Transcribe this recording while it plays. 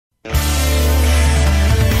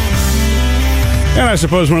And I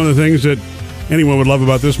suppose one of the things that anyone would love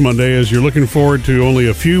about this Monday is you're looking forward to only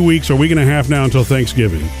a few weeks, a week and a half now until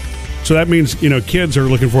Thanksgiving. So that means, kids are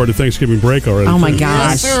looking forward to Thanksgiving break already. Oh, my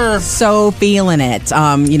gosh. Yes, so feeling it.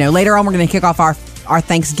 Later on, we're going to kick off our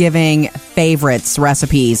Thanksgiving favorites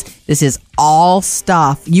recipes. This is all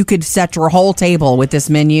stuff. You could set your whole table with this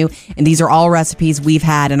menu, and these are all recipes we've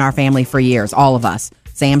had in our family for years, all of us.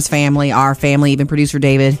 Sam's family, our family, even producer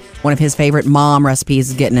David, one of his favorite mom recipes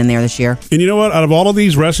is getting in there this year. And you know what? Out of all of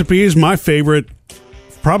these recipes, my favorite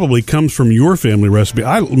probably comes from your family recipe.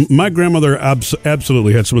 My grandmother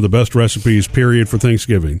absolutely had some of the best recipes, period, for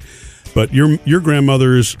Thanksgiving. But your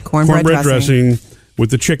grandmother's cornbread dressing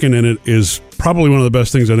with the chicken in it is probably one of the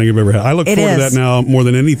best things I think I've ever had. I look forward to that now more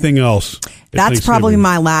than anything else. That's probably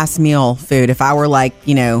my last meal food. If I were like,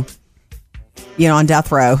 on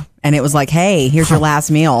death row and it was like, hey, here's your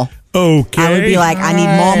last meal. Okay. I would be like, I need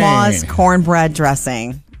Mama's cornbread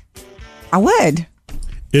dressing. I would.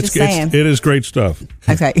 It is great stuff.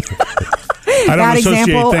 Okay. I don't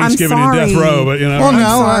associate Thanksgiving and death row, but Well,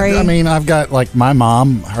 no, I mean, I've got like my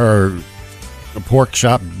mom, her pork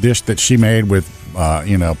chop dish that she made with,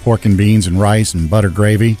 pork and beans and rice and butter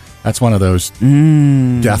gravy. That's one of those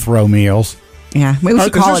death row meals. Yeah, maybe we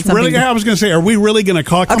should call it something. I was going to say, are we really going to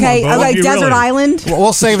call it? Okay, Desert Island? Well,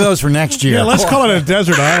 we'll save those for next year. Yeah, let's call it a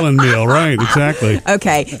Desert Island meal, right? Exactly.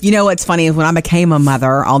 Okay, you know what's funny is when I became a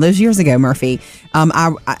mother all those years ago, Murphy,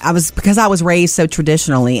 I was raised so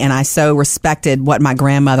traditionally and I so respected what my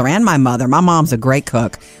grandmother and my mom's a great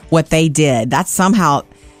cook, what they did. That's somehow,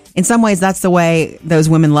 in some ways, that's the way those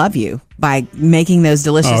women love you. By making those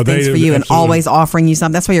delicious things for you and always offering you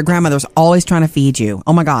something. That's why your grandmother's always trying to feed you.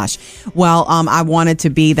 Oh my gosh. Well, I wanted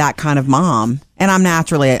to be that kind of mom, and I'm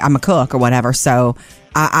a cook or whatever. So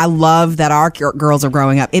I love that our girls are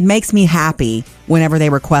growing up. It makes me happy whenever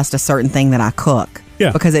they request a certain thing that I cook.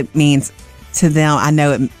 Yeah. Because it means to them, I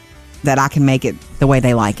know that I can make it the way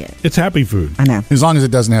they like it. It's happy food. I know. As long as it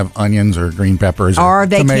doesn't have onions or green peppers or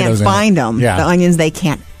they tomatoes can't find them. Yeah. The onions they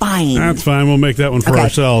can't find. That's fine. We'll make that one for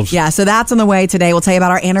ourselves. Yeah, so that's on the way today. We'll tell you about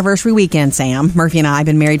our anniversary weekend, Sam. Murphy and I have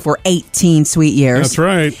been married for 18 sweet years. That's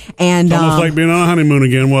right. And it's almost like being on a honeymoon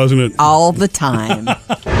again, wasn't it? All the time.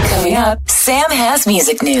 Coming up, Sam has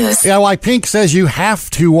music news. Yeah, why Pink says you have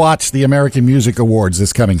to watch the American Music Awards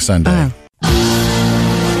this coming Sunday.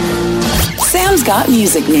 Sam's got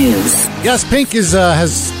music news. Yes, Pink has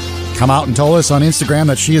come out and told us on Instagram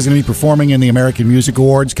that she is going to be performing in the American Music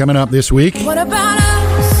Awards coming up this week. What about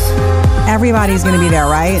us? Everybody's going to be there,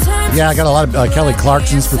 right? Yeah, I got a lot of Kelly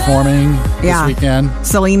Clarkson's performing this weekend.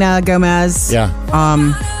 Selena Gomez. Yeah.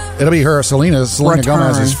 It'll be her, Selena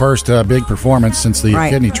Gomez's first big performance since the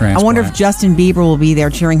kidney transplant. I wonder if Justin Bieber will be there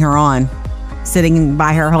cheering her on, sitting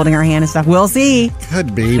by her, holding her hand and stuff. We'll see.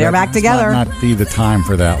 Could be. They're back together. Might not be the time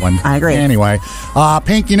for that one. I agree. Anyway,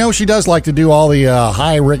 Pink, she does like to do all the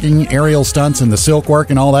high rigging aerial stunts and the silk work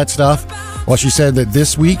and all that stuff. Well, she said that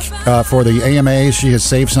this week for the AMAs, she has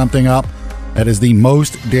saved something up that is the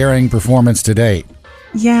most daring performance to date.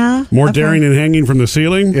 Yeah. More daring than hanging from the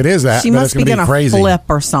ceiling? It is that. She must be going to flip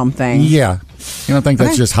or something. Yeah. You don't think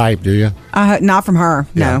that's just hype, do you? Not from her,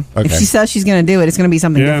 no. Okay. If she says she's going to do it, it's going to be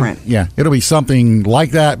something different. Yeah, it'll be something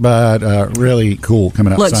like that, but really cool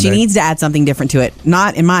coming up Sunday. Look, she needs to add something different to it.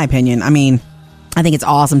 Not in my opinion. I mean, I think it's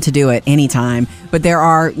awesome to do it anytime. But there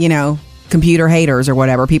are, computer haters or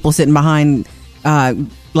whatever, people sitting behind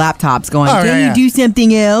laptops going, can you do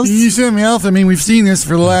something else? You do something else? I mean, we've seen this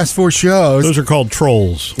for the last 4 shows. Those are called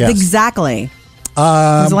trolls. Yes. Exactly. When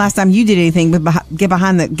was the last time you did anything but get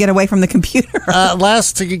away from the computer?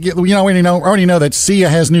 We already know that Sia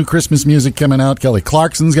has new Christmas music coming out. Kelly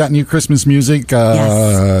Clarkson's got new Christmas music.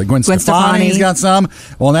 Gwen Stefani's got some.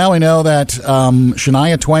 Well, now we know that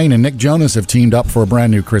Shania Twain and Nick Jonas have teamed up for a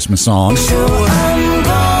brand new Christmas song.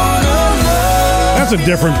 That's a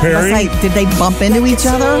different pairing. Did they bump into each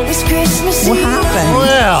other? What happened?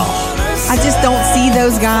 Well, I just don't see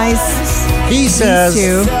those guys. He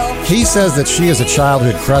says that she is a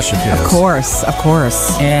childhood crush of his. Of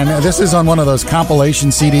course. And this is on one of those compilation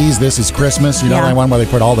CDs, This Is Christmas. The one where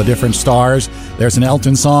they put all the different stars. There's an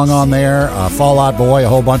Elton song on there, Fall Out Boy, a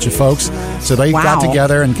whole bunch of folks. So they got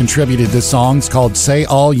together and contributed this song. It's called Say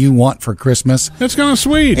All You Want for Christmas. That's kind of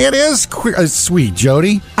sweet. It is sweet,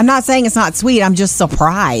 Jody. I'm not saying it's not sweet. I'm just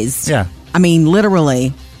surprised. Yeah. I mean,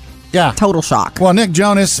 literally. Yeah. Total shock. Well, Nick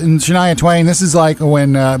Jonas and Shania Twain, this is like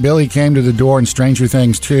when Billy came to the door in Stranger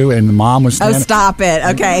Things 2 and the mom was standing. Oh, stop it.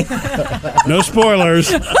 Okay. No spoilers.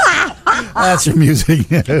 That's your music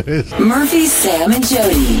news. Murphy, Sam, and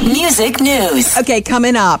Jody. Music news. Okay,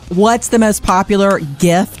 coming up. What's the most popular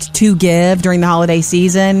gift to give during the holiday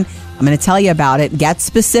season? I'm going to tell you about it, get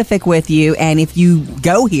specific with you, and if you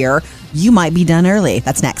go here, you might be done early.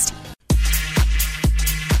 That's next.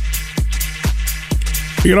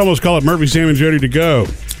 You can almost call it Murphy, Sam, and Jody to go.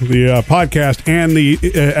 The podcast and the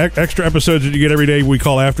extra episodes that you get every day we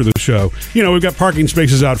call after the show. You know, we've got parking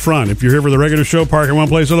spaces out front. If you're here for the regular show, park in one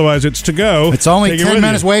place. Otherwise, it's to go. It's only 10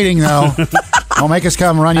 minutes waiting, though. Don't make us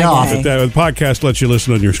come run you off. But the podcast lets you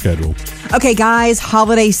listen on your schedule. Okay, guys,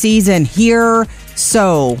 holiday season here.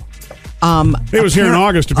 So... it was here in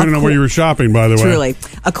August, depending on where you were shopping, by the way. Truly.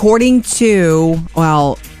 According to,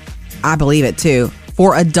 well, I believe it too,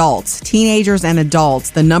 for adults, teenagers and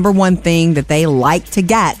adults, the number one thing that they like to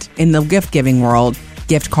get in the gift-giving world,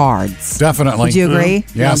 gift cards. Definitely. Would you agree?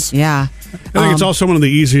 Yes. Yeah. I think it's also one of the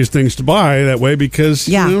easiest things to buy that way because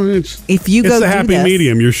Yeah. you know, it's the happy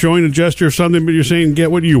medium. You're showing a gesture of something, but you're saying,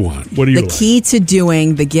 get what you want. What do you like? The key to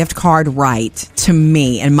doing the gift card right, to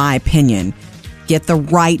me, in my opinion, get the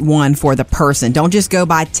right one for the person. Don't just go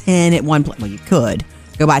buy 10 at one place. Well, you could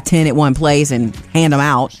go buy 10 at one place and hand them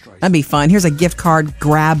out. That'd be fun. Here's a gift card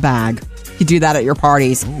grab bag. You do that at your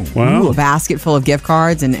parties. Wow. A basket full of gift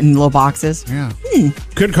cards and little boxes. Yeah.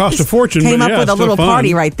 Could cost a fortune. Came but up with a it's little still fun.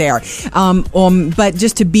 party right there. But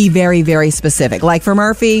just to be very, very specific. Like for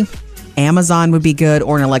Murphy, Amazon would be good,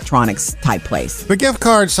 or an electronics type place. The gift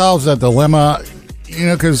card solves that dilemma, you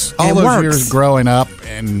know, because all It those works. years growing up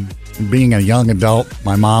and being a young adult,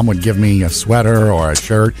 my mom would give me a sweater or a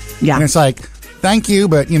shirt. Yeah. And it's like, thank you,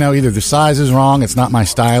 but, you know, either the size is wrong, it's not my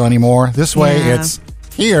style anymore. This way, Yeah. it's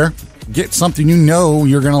here, get something you know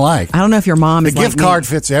you're going to like. I don't know if your mom The is gift like card me.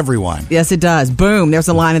 fits everyone. Yes, it does. Boom. There's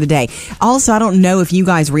the line of the day. Also, I don't know if you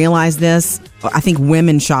guys realize this. I think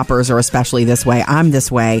women shoppers are especially this way. I'm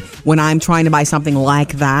this way. When I'm trying to buy something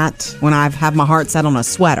like that, when I have my heart set on a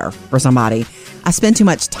sweater for somebody, I spend too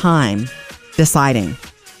much time deciding.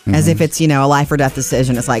 As if it's, you know, a life or death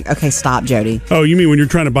decision. It's like, okay, stop, Jody. Oh, you mean when you're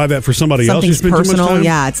trying to buy that for somebody else? You Something's spend too much personal. time?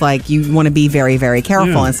 Yeah, it's like you want to be very, very careful.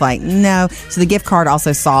 Yeah. And it's like, no. So the gift card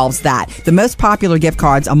also solves that. The most popular gift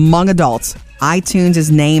cards among adults, iTunes is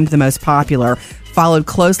named the most popular, followed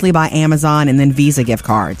closely by Amazon and then Visa gift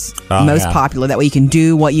cards. Oh, most yeah. popular. That way you can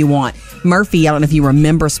do what you want. Murphy, I don't know if you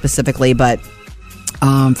remember specifically, but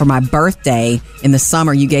for my birthday in the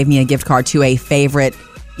summer, you gave me a gift card to a favorite,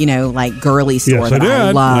 you know, like girly store Yes, I that I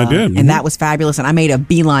did. love. I did. Mhm. And that was fabulous. And I made a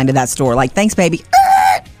beeline to that store. Like, thanks, baby.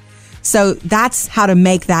 So that's how to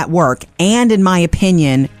make that work. And in my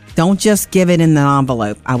opinion, don't just give it in the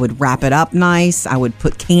envelope. I would wrap it up nice. I would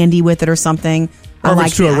put candy with it or something. Or if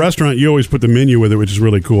it's to a restaurant, you always put the menu with it, which is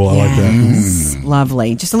really cool. I like that. Yes,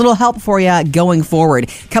 lovely. Just a little help for you going forward.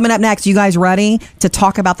 Coming up next, you guys ready to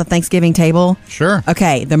talk about the Thanksgiving table? Sure.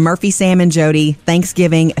 Okay, the Murphy, Sam, and Jody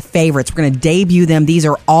Thanksgiving favorites. We're going to debut them. These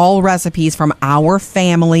are all recipes from our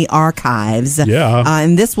family archives. Yeah.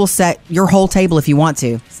 And this will set your whole table if you want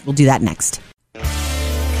to. We'll do that next.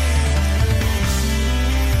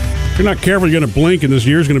 If you're not careful, you're going to blink and this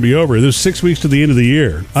year's going to be over. There's 6 weeks to the end of the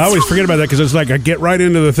year. I always forget about that because it's like I get right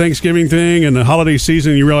into the Thanksgiving thing and the holiday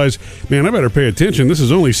season and you realize, man, I better pay attention. This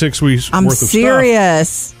is only 6 weeks I'm worth of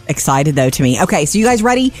serious. Excited though to me. Okay, so you guys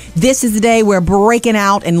ready? This is the day we're breaking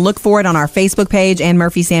out, and look for it on our Facebook page and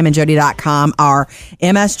murphysamandjody.com, our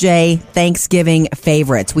MSJ Thanksgiving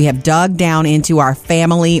favorites. We have dug down into our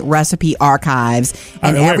family recipe archives, stuff.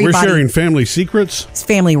 and Wait, we're everybody sharing family secrets?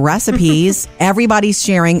 family recipes. Everybody's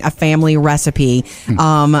sharing a family recipe.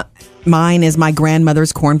 Mine is my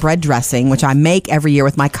grandmother's cornbread dressing, which I make every year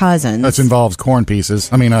with my cousins. That involves corn pieces.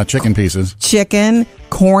 I mean, chicken pieces. Chicken,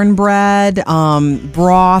 cornbread,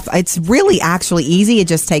 broth. It's really actually easy. It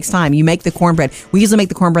just takes time. You make the cornbread. We usually make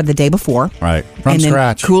the cornbread the day before. Right. From and then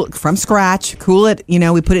scratch. From scratch. Cool it. You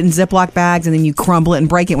know, we put it in Ziploc bags and then you crumble it and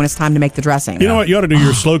break it when it's time to make the dressing. You know what? You ought to do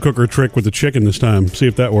your slow cooker trick with the chicken this time. See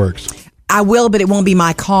if that works. I will, but it won't be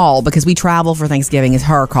my call because we travel for Thanksgiving. It's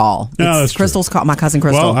her call. No, It's that's true. Crystal's call. My cousin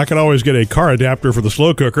Crystal. Well, I could always get a car adapter for the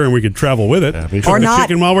slow cooker and we could travel with it. be Cook Or the not.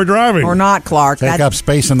 chicken while we're driving. or not, Clark. Take up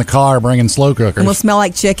space in the car, bringing slow cookers. And we'll smell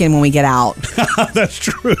like chicken when we get out. That's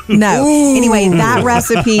true. No. Anyway, that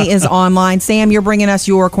recipe is online. Sam, you're bringing us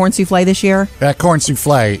your corn souffle this year? That corn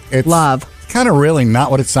souffle. It's Love. kind of really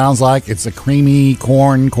not what it sounds like. It's a creamy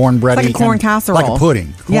cornbready. It's like a corn casserole. Like a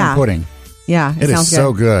pudding. Corn pudding. Yeah, It is sounds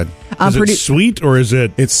so good. Is it sweet or is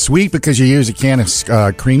it? It's sweet because you use a can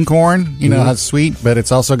of cream corn. You know how it's sweet, but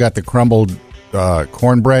it's also got the crumbled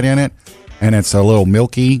cornbread in it, and it's a little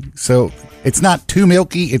milky. So It's not too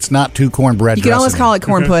milky. It's not too cornbread. You can almost call it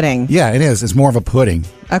corn pudding. Yeah, it is. It's more of a pudding.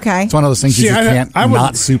 Okay. It's one of those things you just can't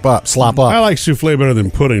not slop up. I like souffle better than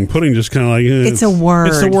pudding. Pudding just kind of like it's a word.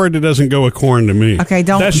 It's the word that doesn't go with corn to me. Okay,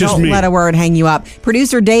 don't me. let a word hang you up.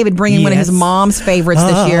 Producer David bringing one of his mom's favorites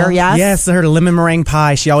this year. Yes, yes, her lemon meringue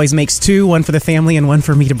pie. She always makes 2, one for the family and one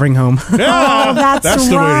for me to bring home. Yeah, oh, that's right.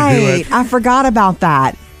 The way to do it. I forgot about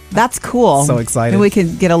that. That's cool. So excited. Maybe we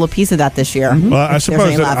could get a little piece of that this year. Well, I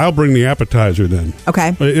suppose that I'll bring the appetizer then.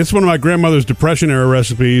 Okay. It's one of my grandmother's Depression-era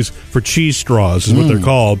recipes for cheese straws is what they're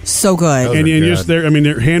called. So good. And just they're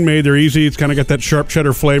handmade. They're easy. It's kind of got that sharp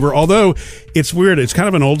cheddar flavor. Although it's weird. It's kind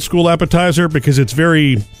of an old school appetizer because it's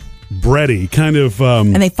very bready, kind of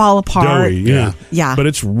and they fall apart. Doughy, yeah. But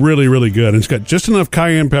it's really, really good. And it's got just enough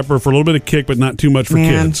cayenne pepper for a little bit of kick, but not too much for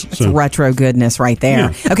kids. It's retro goodness right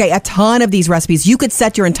there. Yeah. Okay, a ton of these recipes. You could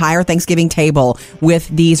set your entire Thanksgiving table with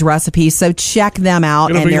these recipes, so check them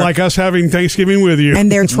out. It'll be like us having Thanksgiving with you. And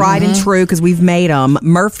they're tried and true because we've made them.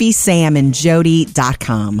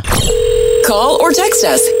 MurphySamandJody.com. Call or text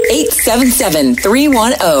us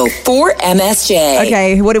 877-310-4MSJ.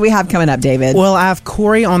 Okay, what do we have coming up, David? Well, I have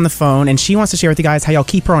Corey on the phone, and she wants to share with you guys how y'all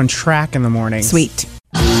keep her on track in the morning. Sweet.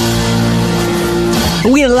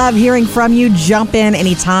 We love hearing from you. Jump in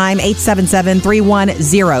anytime.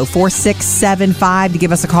 877-310-4675 to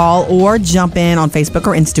give us a call or jump in on Facebook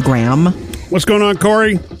or Instagram. What's going on,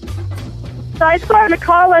 Corey? So I just wanted to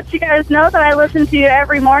call, let you guys know that I listen to you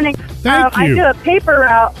every morning. Thank you. I do a paper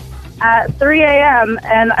route at 3 a.m.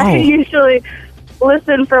 and I usually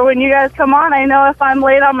listen for when you guys come on. I know if I'm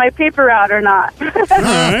late on my paper route or not. All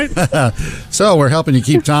right. So we're helping you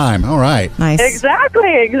keep time. All right. Nice.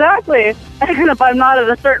 Exactly. And if I'm not at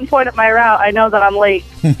a certain point of my route, I know that I'm late.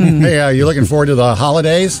 Hey, you looking forward to the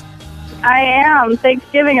holidays? I am.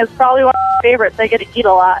 Thanksgiving is probably one of my favorites. I get to eat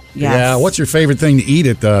a lot. Yes. Yeah. What's your favorite thing to eat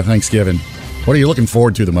at Thanksgiving? What are you looking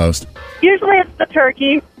forward to the most? Usually it's the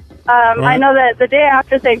turkey. I know that the day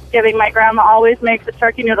after Thanksgiving, my grandma always makes a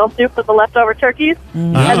turkey noodle soup with the leftover turkeys.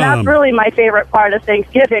 And that's really my favorite part of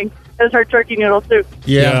Thanksgiving is her turkey noodle soup.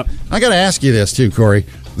 Yeah. I got to ask you this, too, Corey.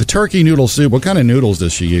 The turkey noodle soup, what kind of noodles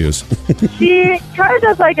does she use? She kind of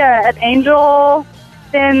does like an angel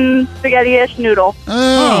thin spaghetti-ish noodle.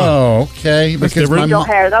 Oh, okay. Because angel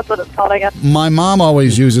hair, that's what it's called, I guess. My mom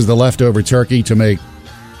always uses the leftover turkey to make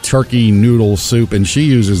turkey noodle soup, and she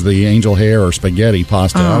uses the angel hair or spaghetti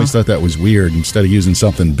pasta. I always thought that was weird instead of using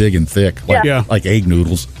something big and thick like egg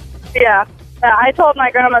noodles. Yeah. I told my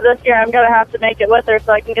grandma this year I'm going to have to make it with her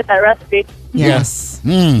so I can get that recipe. Yes.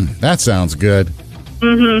 That sounds good.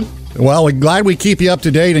 Mm-hmm. Well, we're glad we keep you up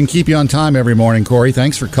to date and keep you on time every morning, Corey.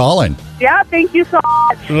 Thanks for calling. Yeah, thank you so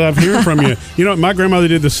much. I love hearing from you. You know, my grandmother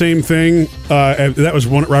did the same thing. That was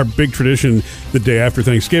one of our big tradition the day after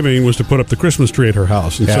Thanksgiving was to put up the Christmas tree at her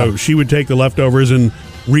house. And so she would take the leftovers and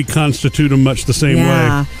reconstitute them much the same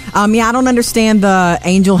way. I don't understand the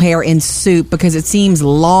angel hair in soup because it seems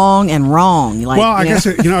long and wrong. Like, well, I guess,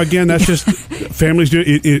 again, that's just families do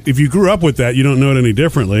it. If you grew up with that, you don't know it any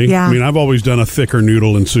differently. Yeah. I mean, I've always done a thicker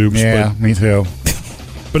noodle in soups. Yeah, me too.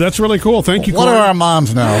 But that's really cool. Thank you, What Corey. do our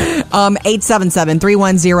moms know?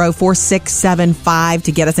 877-310-4675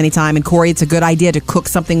 to get us anytime. And Corey, it's a good idea to cook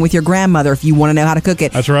something with your grandmother if you want to know how to cook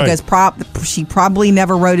it. That's right. Because she probably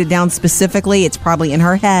never wrote it down specifically. It's probably in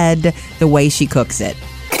her head the way she cooks it.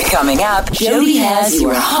 Coming up, Jody has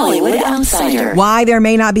your Hollywood Outsider. Why there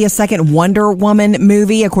may not be a second Wonder Woman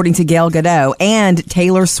movie, according to Gal Gadot. And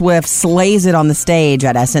Taylor Swift slays it on the stage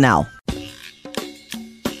at SNL.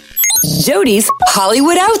 Jody's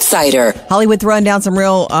Hollywood Outsider. Hollywood throwing down some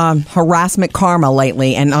real harassment karma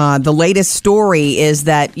lately. And the latest story is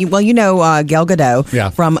that, Gal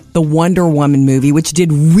Gadot from the Wonder Woman movie, which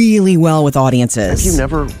did really well with audiences. Have you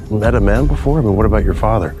never met a man before? I mean, what about your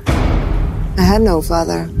father? I had no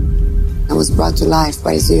father. I was brought to life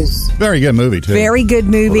by Zeus. Very good movie, too. Very good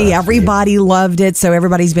movie. Well, everybody loved it, so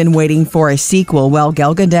everybody's been waiting for a sequel. Well,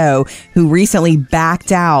 Gal Gadot, who recently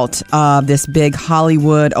backed out of this big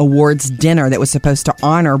Hollywood Awards dinner that was supposed to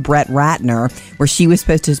honor Brett Ratner, where she was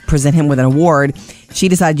supposed to present him with an award, she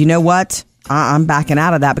decided, you know what? I'm backing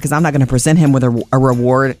out of that because I'm not going to present him with an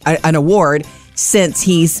award, since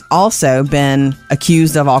he's also been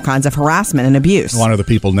accused of all kinds of harassment and abuse. One of the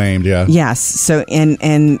people named, yeah. Yes. So,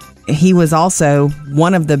 and he was also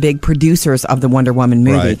one of the big producers of the Wonder Woman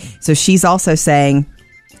movie. Right. So she's also saying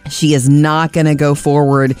she is not going to go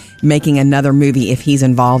forward making another movie if he's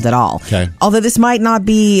involved at all. Okay. Although this might not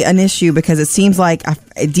be an issue because it seems like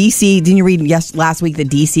DC, didn't you read last week that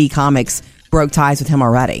DC Comics broke ties with him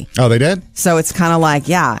already? Oh, they did? So it's kind of like,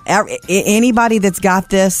 anybody that's got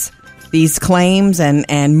these claims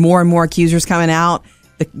and more accusers coming out,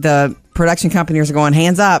 the production companies are going,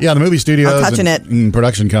 hands up. Yeah, the movie studios I'm touching and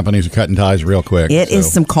production companies are cutting ties real quick. It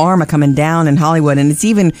is some karma coming down in Hollywood, and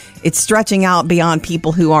it's stretching out beyond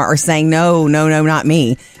people who are saying, no, not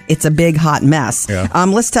me. It's a big, hot mess. Yeah.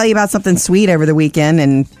 Let's tell you about something sweet over the weekend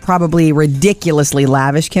and probably ridiculously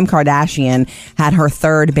lavish. Kim Kardashian had her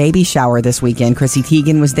third baby shower this weekend. Chrissy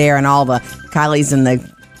Teigen was there, and all the Kylies and the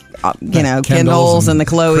Kendalls and the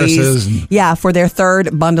Chloes. Yeah, for their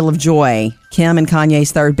third bundle of joy. Kim and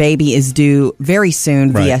Kanye's third baby is due very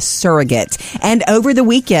soon via surrogate. And over the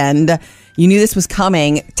weekend, you knew this was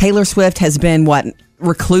coming. Taylor Swift has been,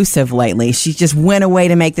 reclusive lately. She just went away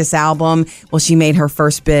to make this album. Well, she made her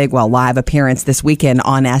first big, live appearance this weekend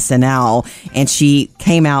on SNL, and she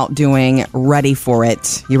came out doing Ready for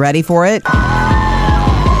It. You ready for it?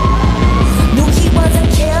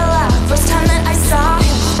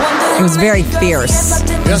 It was very fierce.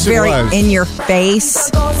 It was very in your face.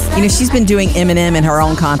 You know, she's been doing Eminem in her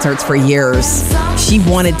own concerts for years. She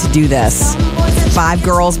wanted to do this. 5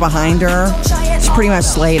 girls behind her. She pretty much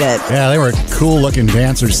slayed it. Yeah, they were cool looking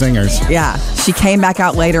dancers, singers. Yeah. She came back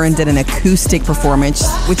out later and did an acoustic performance,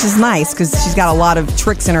 which is nice because she's got a lot of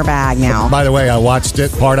tricks in her bag now. By the way, I watched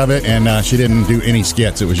part of it, and she didn't do any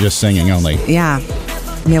skits. It was just singing only. Yeah.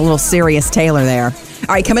 I mean, a little serious Taylor there.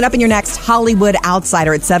 All right, coming up in your next Hollywood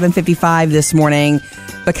Outsider at 7:55 this morning,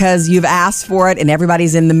 because you've asked for it and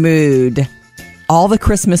everybody's in the mood. All the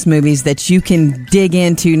Christmas movies that you can dig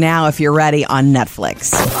into now if you're ready on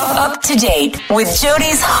Netflix. Up to date with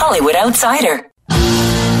Jody's Hollywood Outsider.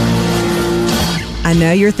 I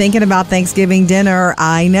know you're thinking about Thanksgiving dinner.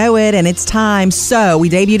 I know it, and it's time. So we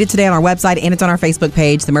debuted it today on our website, and it's on our Facebook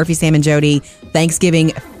page, the Murphy, Sam, and Jody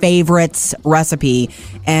Thanksgiving Favorites recipe.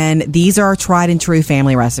 And these are tried and true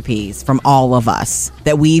family recipes from all of us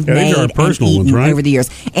that we've made and eaten over the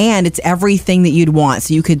years. And it's everything that you'd want.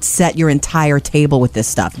 So you could set your entire table with this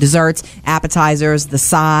stuff. Desserts, appetizers, the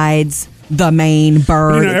sides, the main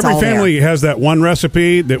bird. Every family has that one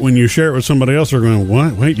recipe that when you share it with somebody else, they're going,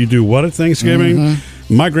 what? Wait, you do what at Thanksgiving?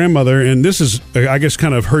 Mm-hmm. My grandmother, and this is, I guess,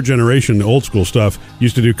 kind of her generation, the old school stuff,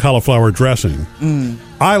 used to do cauliflower dressing.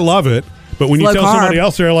 I love it. But when you tell somebody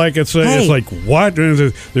else, they're like, it's like, what?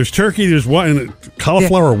 There's turkey, there's what? And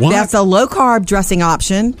cauliflower, what? That's a low-carb dressing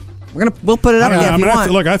option. We'll put it up again if you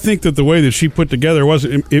want. Look, I think that the way that she put together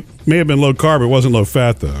it may have been low carb. It wasn't low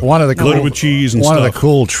fat though. Loaded with cheese and stuff. One of the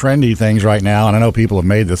cool trendy things right now, and I know people have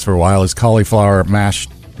made this for a while, is cauliflower mashed.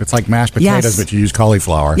 It's like mashed potatoes, but you use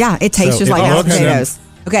cauliflower. Yeah, it tastes just like mashed potatoes.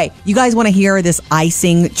 Okay, you guys want to hear this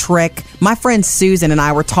icing trick? My friend Susan and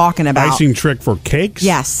I were talking about icing trick for cakes.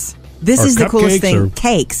 Yes, this is the coolest thing.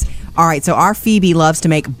 Cakes. All right, so our Phoebe loves to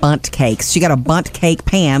make bundt cakes. She got a bundt cake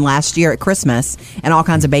pan last year at Christmas and all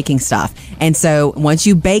kinds of baking stuff. And so once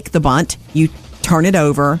you bake the bundt, you turn it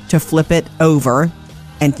over to flip it over,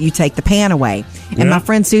 and you take the pan away. And my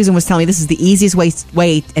friend Susan was telling me this is the easiest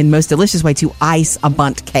way and most delicious way to ice a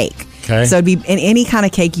bundt cake. Okay. So it'd be in any kind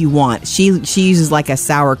of cake you want. She uses like a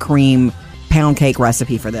sour cream pound cake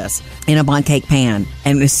recipe for this in a bundt cake pan.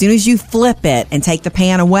 And as soon as you flip it and take the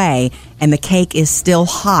pan away and the cake is still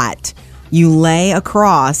hot, you lay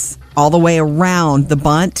across all the way around the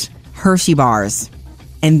bundt Hershey bars,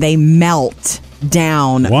 and they melt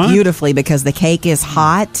down beautifully because the cake is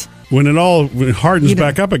hot. When it all hardens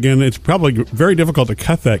back up again, it's probably very difficult to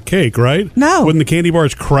cut that cake, right? No. Wouldn't the candy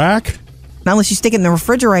bars crack? Not unless you stick it in the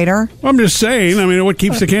refrigerator. Well, I'm just saying. I mean, what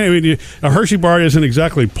keeps the candy? I mean, a Hershey bar isn't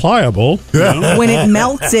exactly pliable. You know? When it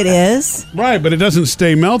melts, it is. Right, but it doesn't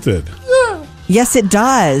stay melted. Yes, it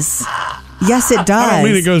does. Yes, it does. I don't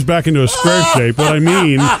mean it goes back into a square shape. What I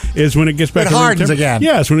mean is when it gets back to room temperature. Again.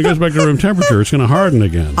 Yes, when it goes back to room temperature, it's going to harden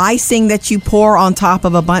again. Icing that you pour on top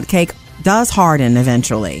of a bundt cake does harden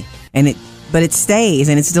eventually, but it stays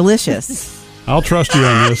and it's delicious. I'll trust you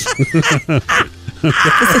on this.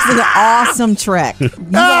 This is an awesome trick.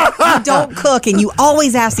 You don't cook, and you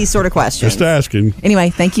always ask these sort of questions. Just asking.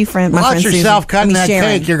 Anyway, thank you, my friend Susan. Watch yourself cutting that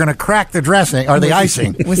cake. You're going to crack the dressing or the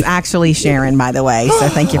icing. It was actually Sharon, by the way, so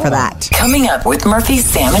thank you for that. Coming up with Murphy,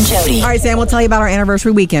 Sam, and Jody. All right, Sam, we'll tell you about our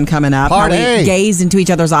anniversary weekend coming up. Party. How we gazed into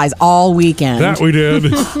each other's eyes all weekend. That we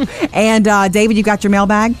did. And David, you got your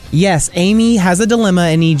mailbag? Yes, Amy has a dilemma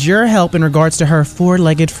and needs your help in regards to her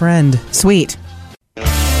four-legged friend. Sweet.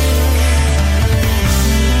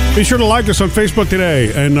 Be sure to like us on Facebook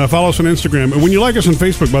today and follow us on Instagram. And when you like us on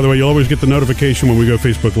Facebook, by the way, you'll always get the notification when we go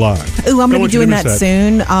Facebook Live. Ooh, I'm going to be doing that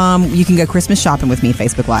soon. You can go Christmas shopping with me,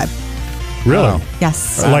 Facebook Live. Really? Wow.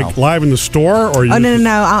 Yes. Like live in the store? Or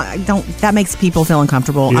no. I don't. That makes people feel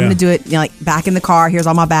uncomfortable. Yeah. I'm going to do it like back in the car. Here's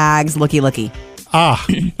all my bags. Looky. Ah,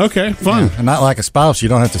 okay, fun. Yeah, and not like a spouse. You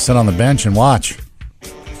don't have to sit on the bench and watch.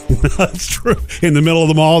 That's true. In the middle of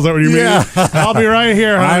the mall, is that what you mean? Yeah. I'll be right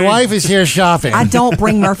here, honey. My wife is here shopping. I don't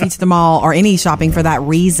bring Murphy to the mall or any shopping for that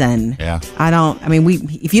reason. Yeah.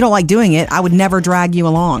 If you don't like doing it, I would never drag you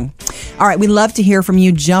along. All right, we'd love to hear from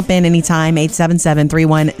you. Jump in anytime,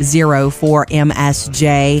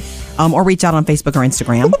 877-310-4MSJ, or reach out on Facebook or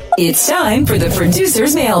Instagram. It's time for the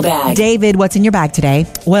producer's mailbag. David, what's in your bag today?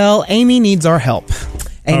 Well, Amy needs our help.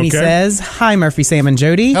 Amy Okay. says, "Hi, Murphy, Sam, and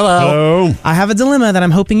Jody. Hello. I have a dilemma that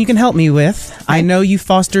I'm hoping you can help me with. I know you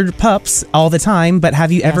fostered pups all the time, but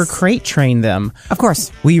have you ever crate trained them? Of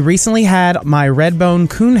course. We recently had my Redbone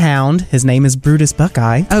Coonhound. His name is Brutus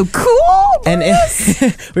Buckeye. Oh, cool. And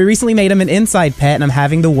we recently made him an inside pet, and I'm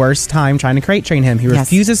having the worst time trying to crate train him. He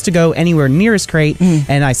refuses to go anywhere near his crate,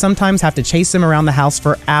 and I sometimes have to chase him around the house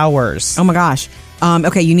for hours. Oh, my gosh.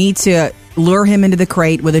 Okay, you need to lure him into the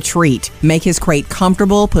crate with a treat. Make his crate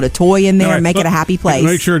comfortable. Put a toy in there. All right, Make it a happy place.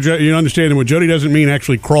 Make sure you understand that what Jody doesn't mean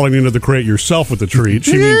actually crawling into the crate yourself with the treat.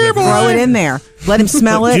 She means Throw it in there. Let him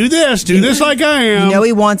smell it. Do this like I am. You know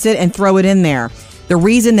he wants it, and throw it in there. The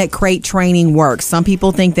reason that crate training works, some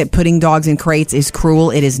people think that putting dogs in crates is cruel.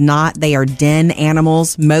 It is not. They are den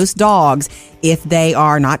animals. Most dogs, if they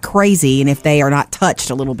are not crazy and if they are not touched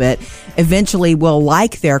a little bit, eventually will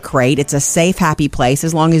like their crate. It's a safe, happy place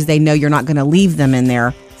as long as they know you're not going to leave them in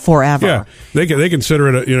there forever. Yeah, they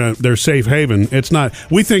consider it their safe haven. It's not.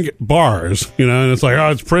 We think bars, and it's like, oh,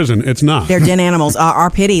 it's prison. It's not. They're den animals. Our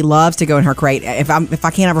Pitty loves to go in her crate. If I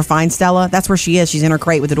can't ever find Stella, that's where she is. She's in her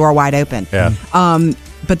crate with the door wide open. Yeah.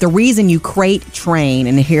 But the reason you crate train,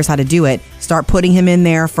 and here's how to do it, start putting him in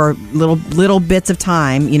there for little bits of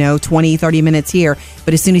time, 20, 30 minutes here.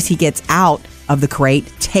 But as soon as he gets out of the crate,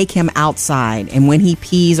 take him outside. And when he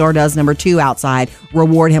pees or does number 2 outside,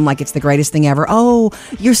 reward him like it's the greatest thing ever. Oh,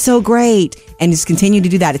 you're so great. And just continue to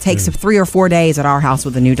do that. It takes 3 or 4 days at our house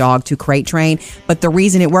with a new dog to crate train. But the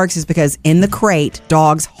reason it works is because in the crate,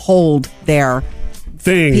 dogs hold their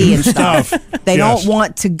thing pee and stuff. They Yes. don't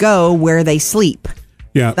want to go where they sleep.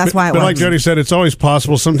 Yeah, That's why it But works. like Jody said, it's always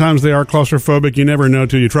possible. Sometimes they are claustrophobic. You never know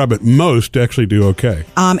till you try, but most actually do okay.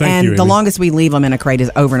 Thank And you, the Amy. longest we leave them in a crate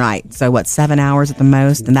is overnight. So 7 hours at the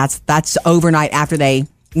most, and that's overnight after they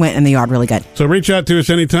went in the yard really good. So reach out to us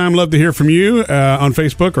anytime. Love to hear from you on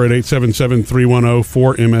Facebook or at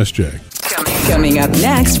 877-310-4MSJ. Coming up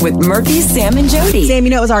next with Murphy, Sam, and Jody. Sam,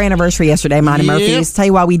 it was our anniversary yesterday, mine and Murphy's. Tell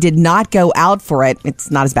you why we did not go out for it.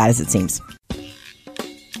 It's not as bad as it seems.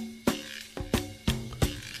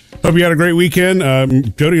 Hope you had a great weekend.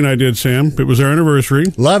 Jody and I did, Sam. It was our anniversary.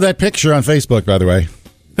 Love that picture on Facebook, by the way.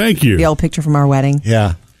 Thank you. The old picture from our wedding.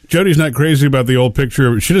 Yeah. Jody's not crazy about the old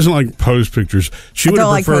picture. She doesn't like pose pictures. She I would don't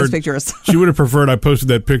have like preferred, pose pictures. She would have preferred I posted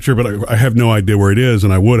that picture, but I have no idea where it is,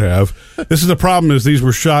 and I would have. This is the problem: is these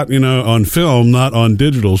were shot, on film, not on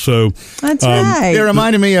digital. So That's right. It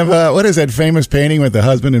reminded me of, what is that famous painting with the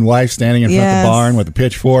husband and wife standing in front of Yes. the barn with a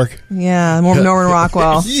pitchfork? Yeah, more Norman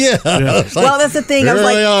Rockwell. Yeah. It's like, Well, that's the thing. I Here was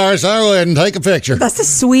like, they are, so I wouldn't take a picture. that's the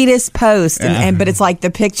sweetest post, but it's like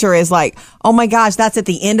the picture is like, oh my gosh, that's at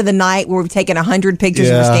the end of the night where we've taken 100 pictures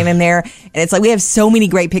and we're Yeah. standing there, and it's like we have so many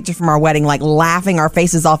great pictures from our wedding, like laughing our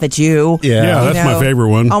faces off at you. Yeah, You that's my favorite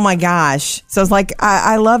one. Oh my gosh! So it's like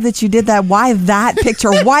I love that you did that. Why that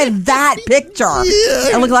picture? Why that picture?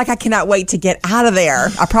 I look like I cannot wait to get out of there.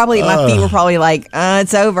 My feet were probably like,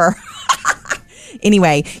 it's over.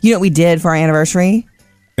 Anyway, you know what we did for our anniversary?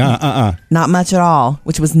 Not much at all,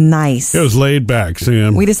 which was nice. it was laid back,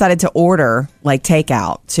 Sam. We decided to order like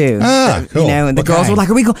takeout too. Cool. And the What girls kind? were like,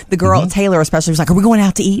 "Are we going?" The girl Taylor especially was like, "Are we going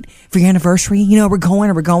out to eat for your anniversary? We're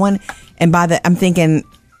going." And I'm thinking,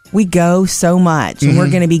 we go so much, and we're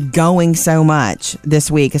going to be going so much this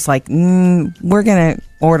week. It's like we're going to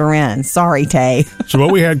order in. Sorry, Tay. So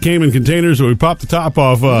what we had came in containers that we popped the top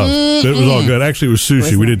off of. It was all good. Actually, it was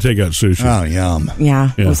sushi. We did take out sushi. Oh, yum.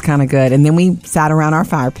 Yeah, it was kind of good. And then we sat around our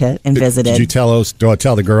fire pit and visited. Did you tell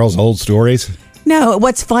the girls old stories? No,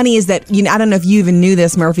 what's funny is that, I don't know if you even knew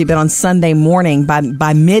this, Murphy, but on Sunday morning, by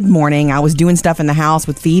mid-morning, I was doing stuff in the house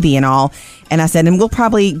with Phoebe and all, and I said, and we'll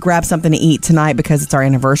probably grab something to eat tonight because it's our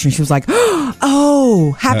anniversary. She was like,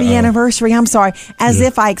 oh, happy anniversary. I'm sorry. As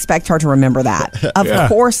if I expect her to remember that. Of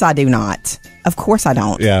course I do not. Of course I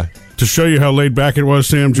don't. Yeah. To show you how laid back it was,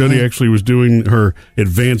 Sam, Jody actually was doing her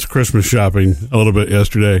advanced Christmas shopping a little bit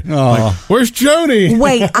yesterday. Like, where's Jody?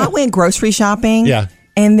 Wait, I went grocery shopping. Yeah.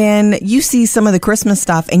 And then you see some of the Christmas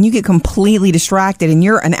stuff and you get completely distracted and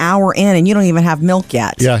you're an hour in and you don't even have milk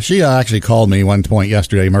yet. Yeah, she actually called me one point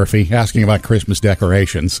yesterday, Murphy, asking about Christmas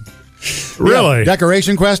decorations. Really? Yeah,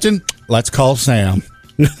 decoration question? Let's call Sam.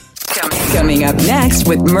 Coming up next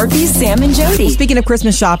with Murphy, Sam, and Jody. Speaking of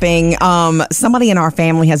Christmas shopping, somebody in our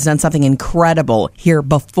family has done something incredible here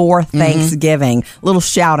before Thanksgiving. Little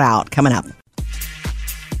shout out coming up.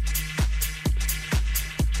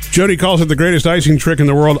 Jody calls it the greatest icing trick in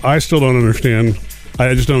the world. I still don't understand.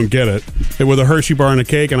 I just don't get it. With a Hershey bar and a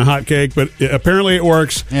cake and a hot cake, but apparently it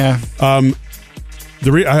works. Yeah.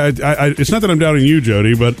 It's not that I'm doubting you,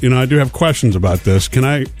 Jody, but I do have questions about this.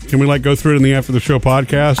 Can we go through it in the After the Show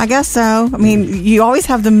podcast? I guess so. I mean, you always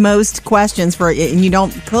have the most questions for it, and you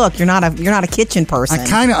don't cook. You're not a kitchen person. I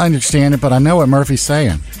kind of understand it, but I know what Murphy's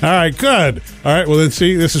saying. All right, good. All right, well then,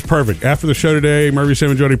 see, this is perfect. After the show today, Murphy, Sam,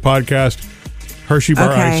 and Jody podcast. Hershey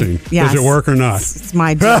bar icing. Yes. Does it work or not? It's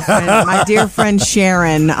my dear friend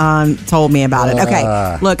Sharon told me about it.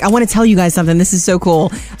 Okay, look, I want to tell you guys something. This is so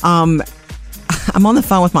cool. I'm on the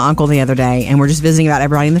phone with my uncle the other day, and we're just visiting about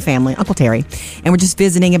everybody in the family, Uncle Terry, and we're just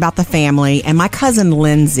visiting about the family. And my cousin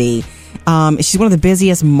Lindsay, she's one of the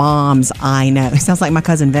busiest moms I know. It sounds like my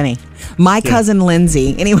cousin Vinny. My cousin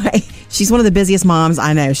Lindsay. Anyway, she's one of the busiest moms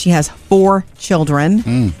I know. She has 4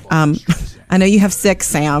 children. I know you have 6,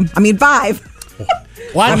 Sam. I mean 5.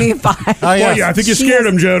 What? I mean 5. Oh, yeah. Well, yeah, I think you scared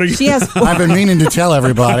him, Jody. She has 4. I've been meaning to tell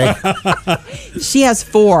everybody. She has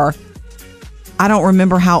 4. I don't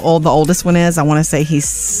remember how old the oldest one is. I want to say he's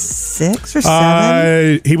 6 or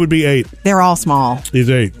 7. He would be 8. They're all small. He's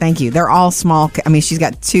 8. Thank you. They're all small. I mean, she's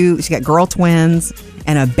got girl twins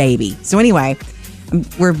and a baby. So anyway,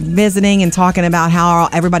 we're visiting and talking about how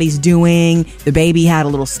everybody's doing. The baby had a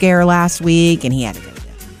little scare last week, and he had to go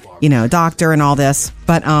to the doctor and all this.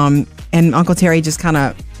 But and Uncle Terry just kind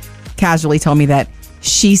of casually told me that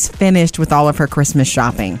she's finished with all of her Christmas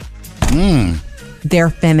shopping. They're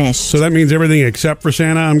finished. So that means everything except for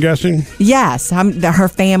Santa, I'm guessing? Yes, her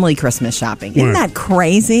family Christmas shopping. Isn't that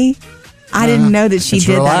crazy? I didn't know that she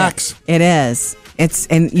did relax. that. It is.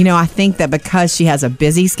 I think that because she has a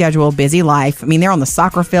busy schedule, busy life. I mean, they're on the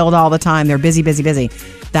soccer field all the time. They're busy, busy, busy.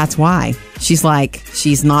 That's why she's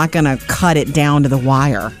not going to cut it down to the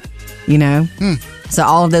wire, So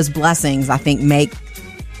all of those blessings, I think, make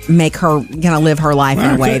her live her life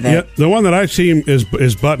in a way that the one that I see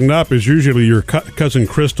is buttoned up is usually your cousin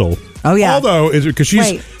Crystal. Oh yeah. Although because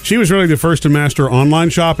she was really the first to master online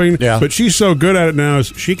shopping, but she's so good at it now is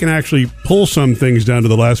she can actually pull some things down to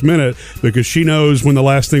the last minute because she knows when the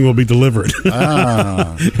last thing will be delivered.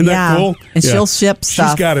 Isn't that cool? And she'll ship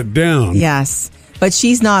stuff. She's got it down. Yes, but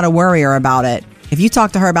she's not a worrier about it. If you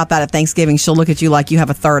talk to her about that at Thanksgiving, she'll look at you like you have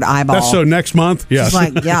a third eyeball. That's so next month? Yes. She's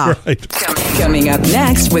like, yeah. Right. Coming up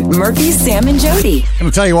next with Murphy, Sam, and Jody. I'm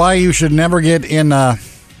going to tell you why you should never get in a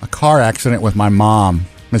car accident with my mom,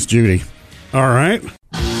 Miss Judy. All right.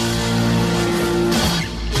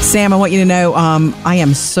 Sam, I want you to know I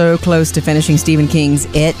am so close to finishing Stephen King's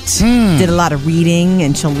It. Did a lot of reading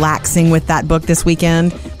and chillaxing with that book this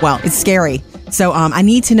weekend. Well, it's scary. So I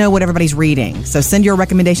need to know what everybody's reading. So send your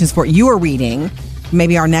recommendations for what you are reading.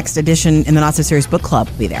 Maybe our next edition in the Not So Serious Book Club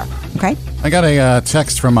will be there. Okay? I got a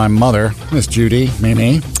text from my mother, Miss Judy,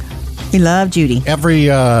 Mimi. We love Judy. Every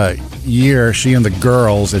year, she and the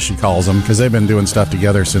girls, as she calls them, because they've been doing stuff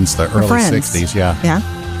together since the early 60s.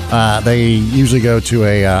 Yeah. They usually go to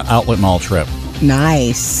a outlet mall trip.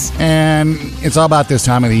 Nice. And it's all about this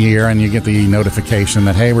time of the year, and you get the notification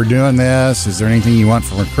that, hey, we're doing this. Is there anything you want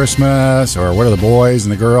for Christmas? Or what do the boys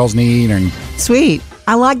and the girls need? And sweet.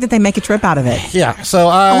 I like that they make a trip out of it. Yeah. So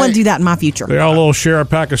I want to do that in my future. They all share a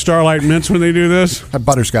pack of Starlight Mints when they do this?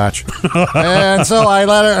 Butterscotch. And so I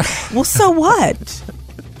let her... Well, so what?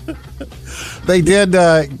 They did...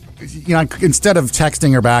 instead of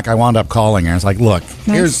texting her back, I wound up calling her. It's like, look,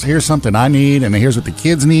 here's something I need, and here's what the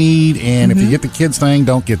kids need, and if you get the kids thing,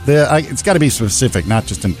 don't get this. It's got to be specific, not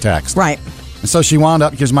just in text. Right. And so she wound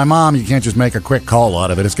up, because my mom, you can't just make a quick call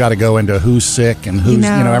out of it. It's got to go into who's sick and who's,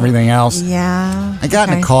 everything else. Yeah. I got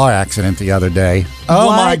in a car accident the other day.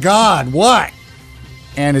 Oh, my God, what?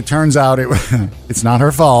 And it turns out it's not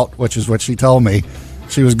her fault, which is what she told me.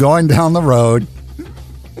 She was going down the road,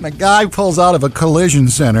 and a guy pulls out of a collision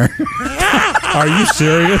center. Are you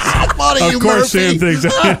serious? Of course, Sam thinks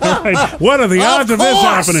that. What are the odds of this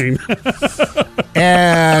happening?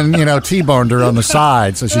 And, T-boned her on the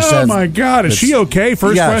side. So she said, oh, my God. Is she okay?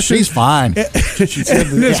 First question? She's fine.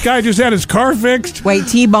 This guy just had his car fixed? Wait,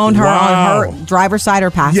 T-boned her on her driver's side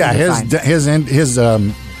or passenger side? His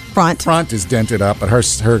front is dented up, but her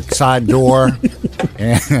side door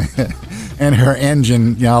and her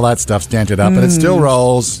engine, all that stuff's dented up, but it still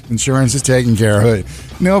rolls. Insurance is taking care of it.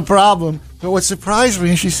 No problem. But what surprised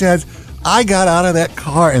me, she said, I got out of that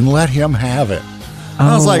car and let him have it.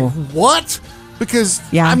 I was like, what? Because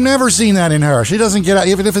Yeah. I've never seen that in her. She doesn't get out.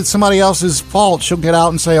 Even if it's somebody else's fault, she'll get out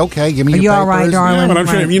and say, okay, give me your you papers. all right, darling? Yeah, but I'm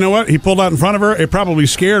Right. sure, you know what? He pulled out in front of her. It probably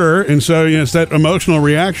scared her. And so, it's that emotional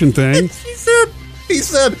reaction thing. He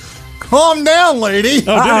said, calm down, lady.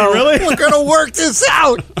 Oh, did he really? We're going to work this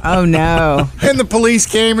out. Oh, no. And the police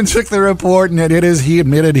came and took the report, and he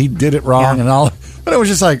admitted he did it wrong and all. But it was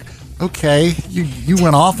just like, okay, you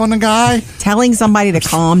went off on the guy? Telling somebody to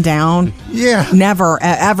calm down Yeah. never,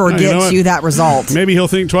 ever you know gets what? you that result. Maybe he'll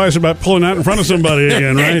think twice about pulling out in front of somebody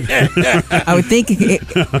again, right? I would think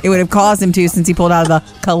it would have caused him to since he pulled out of the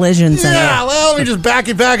collision center. Yeah, well, let me just back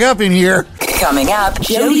it back up in here. Coming up,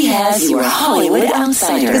 Jody has your Hollywood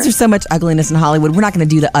Outsider. Because there's so much ugliness in Hollywood, we're not going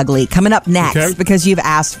to do the ugly. Coming up next, Okay. because you've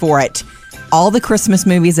asked for it, all the Christmas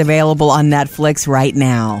movies available on Netflix right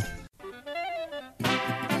now.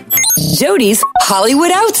 Jody's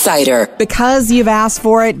Hollywood Outsider. Because you've asked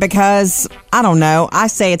for it, because, I don't know, I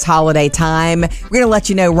say it's holiday time. We're going to let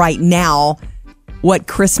you know right now what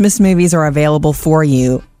Christmas movies are available for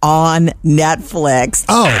you on Netflix.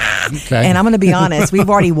 Oh, okay. And I'm going to be honest, we've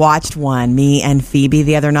already watched one, me and Phoebe,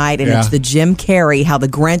 the other night, and Yeah. it's the Jim Carrey, How the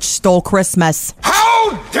Grinch Stole Christmas.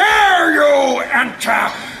 How dare you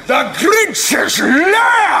enter the Grinch's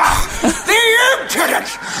lair! The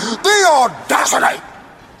impudence! The audacity!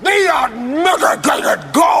 The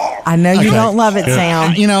unmitigated gall! I know you Okay. don't love it,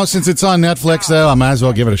 Sam. You know, since it's on Netflix, though, I might as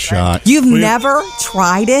well give it a shot. You've never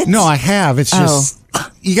tried it? No, I have. It's just,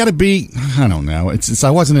 you got to be, I don't know. It's I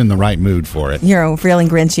wasn't in the right mood for it. You're feeling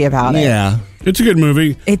grinchy about it. Yeah. It's a good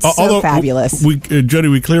movie. It's so fabulous. Jody,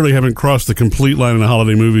 we clearly haven't crossed the complete line in the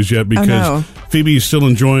holiday movies yet because no. Phoebe's still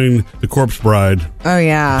enjoying The Corpse Bride. Oh,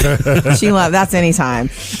 yeah. She loves that's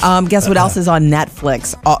anytime. Guess what else is on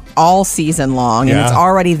Netflix all season long? And Yeah. it's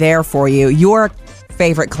already there for you. Your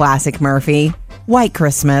favorite classic, Murphy, White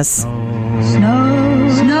Christmas.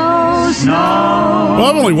 Well,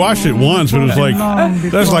 I've only watched it once, but it's like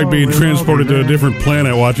that's like being transported to a different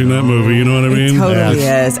planet watching that movie. You know what I mean? It totally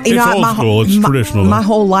is. It's old school. It's traditional. My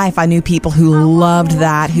whole life, I knew people who loved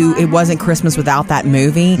that. Who it wasn't Christmas without that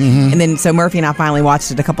movie. Mm-hmm. And then so Murphy and I finally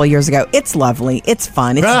watched it a couple of years ago. It's lovely. It's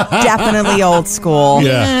fun. It's definitely old school.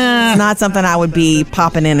 Yeah. It's not something I would be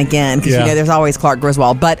popping in again because Yeah. there's always Clark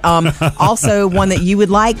Griswold. But also one that you would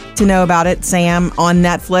like to know about it, Sam, on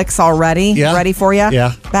Netflix already. Yeah. Ready for you?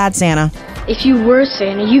 Yeah. Bad Santa. If you were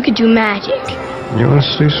Santa, you could do magic. You want to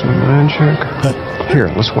see some magic?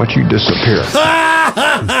 Here, let's watch you disappear.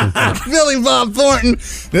 Billy Bob Thornton.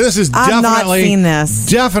 This is I've not definitely seen this.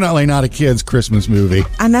 Definitely not a kid's Christmas movie.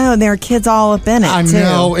 I know there are kids all up in it. I too.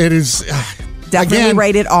 know it is. Definitely again,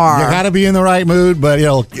 rated R. You got to be in the right mood, but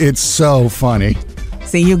it's so funny.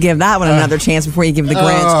 See, you give that one another chance before you give the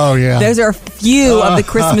Grinch. Oh, yeah. Those are a few of the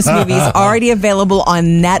Christmas movies already available on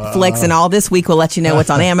Netflix, and all this week we'll let you know what's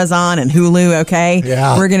on Amazon and Hulu, okay?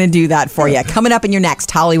 Yeah. We're going to do that for you. Coming up in your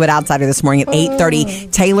next Hollywood Outsider this morning at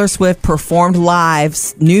 8:30, Taylor Swift performed live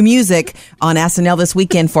new music on SNL this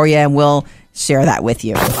weekend for you, and we'll share that with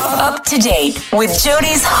you. Up to date with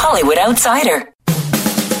Jody's Hollywood Outsider.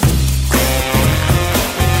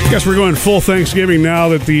 Guess we're going full Thanksgiving now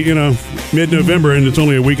that the mid-November, and it's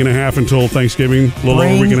only a week and a half until Thanksgiving. A little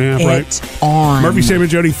over a week and a half, right? On. Murphy, Sam, and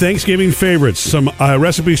Jody, Thanksgiving favorites. Some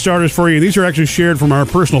recipe starters for you. These are actually shared from our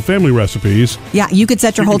personal family recipes. Yeah, you could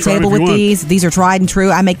set your whole can try it table if you with want. these. These are tried and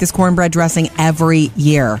true. I make this cornbread dressing every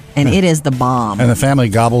year, and it is the bomb. And the family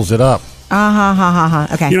gobbles it up.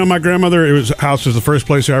 Okay. My grandmother, house was the first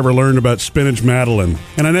place I ever learned about spinach Madeleine.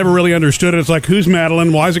 And I never really understood it. It's like, who's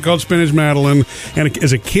Madeleine? Why is it called spinach Madeleine? And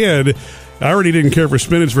as a kid, I already didn't care for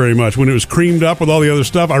spinach very much. When it was creamed up with all the other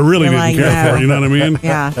stuff, I really You're didn't like, care no. for it. You know what I mean?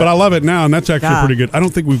 Yeah. But I love it now, and that's actually Yeah. pretty good. I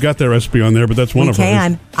don't think we've got that recipe on there, but that's one We of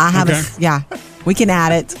can. them. I have Okay. we can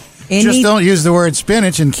add it. Just don't use the word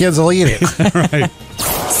spinach and kids will eat it. Right.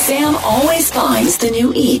 Sam always finds the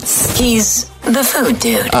new eats. He's the food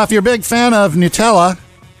dude. If you're a big fan of Nutella,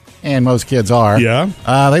 and most kids are,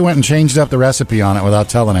 they went and changed up the recipe on it without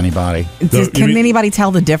telling anybody. Can anybody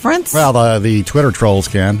tell the difference? Well, the Twitter trolls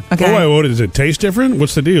can. Okay. Oh, wait, what does it taste different?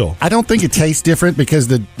 What's the deal? I don't think it tastes different because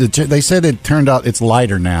they said it turned out it's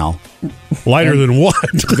lighter now. Lighter than what?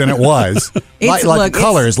 Than it was. Look, the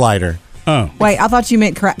color is lighter. Oh. Wait, I thought you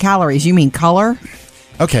meant calories. You mean color?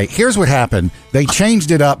 Okay, here's what happened. They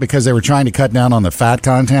changed it up because they were trying to cut down on the fat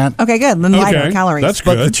content. Okay, good. Then lighter calories.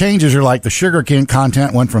 But the changes are like the sugar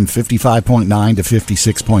content went from 55.9 to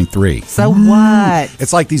 56.3. So what?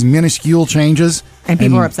 It's like these minuscule changes. And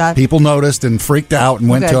people were upset? People noticed and freaked out and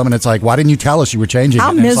went to him, and it's like, why didn't you tell us you were changing How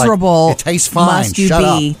it? And miserable it tastes fine. Must you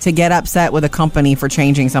Shut be up. to get upset with a company for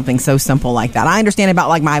changing something so simple like that? I understand about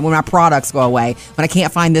like when my products go away, when I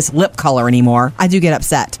can't find this lip color anymore, I do get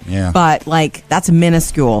upset. Yeah. But like that's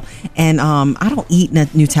minuscule. And I don't eat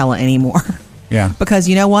Nutella anymore. Yeah. Because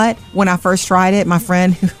you know what? When I first tried it, my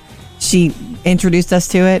friend, she introduced us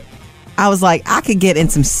to it. I was like, I could get in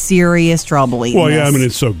some serious trouble eating this. I mean,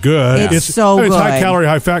 it's so good. It's so It's good. high calorie,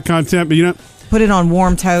 high fat content, but you know, put it on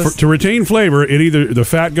warm toast. to retain flavor, it either the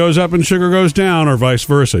fat goes up and sugar goes down, or vice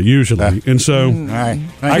versa, usually. And so, All right.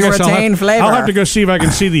 I To guess retain flavor. I'll have to go see if I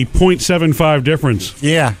can see the 0.75 difference.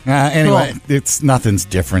 Yeah. Anyway, nothing's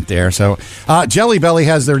different there. So, Jelly Belly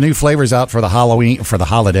has their new flavors out for the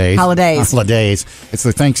holidays. Holidays. It's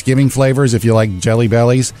the Thanksgiving flavors. If you like Jelly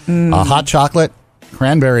Bellies, hot chocolate,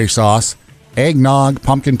 cranberry sauce, eggnog,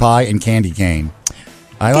 pumpkin pie, and candy cane.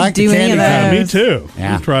 I like the do any candy of cane. those. Me too.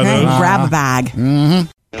 Yeah. We'll try Hey, those. grab a bag.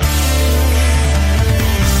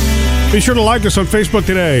 Be sure to like us on Facebook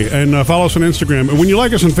today and follow us on Instagram. And when you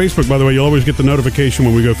like us on Facebook, by the way, you'll always get the notification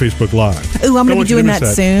when we go Facebook Live. Ooh, I'm Don't going to be want you doing miss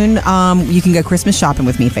that soon. You can go Christmas shopping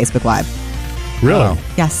with me, Facebook Live. Really? Wow.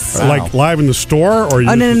 Yes. Like live in the store, or you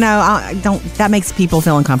Oh no! I don't. That makes people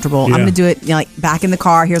feel uncomfortable. Yeah. I'm gonna do it like back in the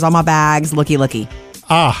car. Here's all my bags. Looky. Okay,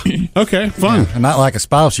 fun. And not like a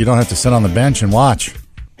spouse. You don't have to sit on the bench and watch.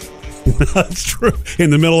 That's true. In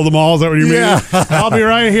the middle of the mall, is that what you mean? Yeah. I'll be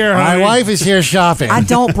right here, My honey. wife is here shopping. I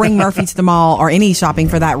don't bring Murphy to the mall or any shopping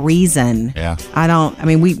for that reason. Yeah. I don't. I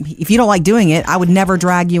mean, if you don't like doing it, I would never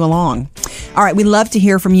drag you along. All right, we'd love to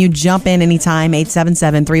hear from you. Jump in anytime,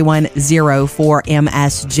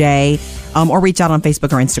 877-310-4MSJ, or reach out on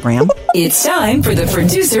Facebook or Instagram. It's time for the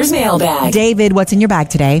producer's mailbag. David, what's in your bag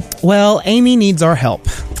today? Well, Amy needs our help.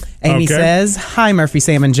 Amy Okay. says, "Hi, Murphy,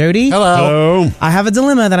 Sam, and Jody. Hello. I have a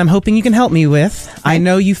dilemma that I'm hoping you can help me with. I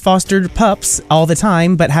know you fostered pups all the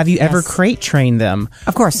time, but have you ever crate trained them?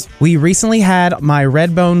 Of course. We recently had my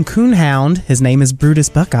red-bone coonhound. His name is Brutus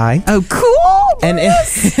Buckeye. Oh, cool. And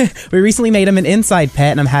we recently made him an inside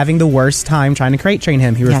pet, and I'm having the worst time trying to crate train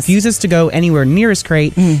him. He refuses to go anywhere near his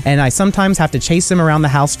crate, and I sometimes have to chase him around the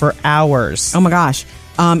house for hours. Oh my gosh.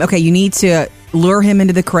 Okay, you need to lure him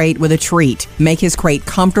into the crate with a treat. Make his crate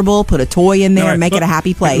comfortable. Put a toy in there. All right, Make it a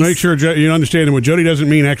happy place. Make sure you understand that what Jody doesn't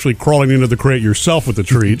mean actually crawling into the crate yourself with the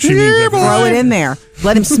treat. She means Throw it in there.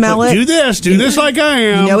 Let him smell it. Do this like I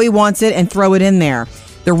am. You know he wants it, and throw it in there.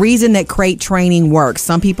 The reason that crate training works,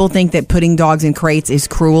 some people think that putting dogs in crates is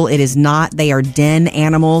cruel. It is not. They are den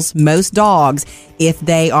animals. Most dogs, if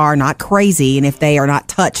they are not crazy and if they are not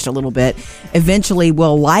touched a little bit, eventually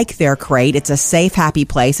will like their crate. It's a safe, happy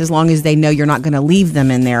place as long as they know you're not going to leave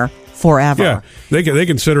them in there forever. Yeah, they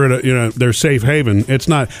consider it their safe haven. It's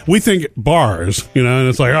not. We think bars, and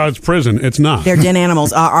it's like, oh, it's prison. It's not. They're den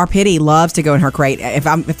animals. Our Pitty loves to go in her crate. If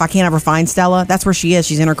I can't ever find Stella, that's where she is.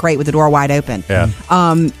 She's in her crate with the door wide open. Yeah.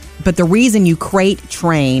 But the reason you crate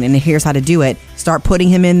train, and here's how to do it, start putting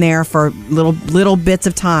him in there for little bits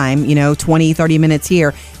of time, 20, 30 minutes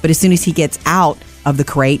here. But as soon as he gets out of the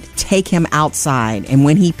crate, take him outside. And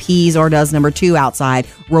when he pees or does number 2 outside,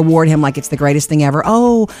 reward him like it's the greatest thing ever.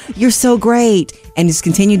 Oh, you're so great. And just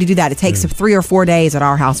continue to do that. It takes 3 or 4 days at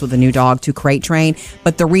our house with a new dog to crate train.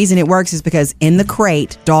 But the reason it works is because in the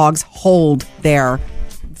crate, dogs hold their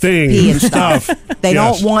pee and stuff. They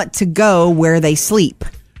don't want to go where they sleep.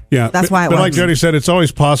 Yeah, that's why it But works. like Jody said, it's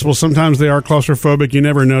always possible. Sometimes they are claustrophobic. You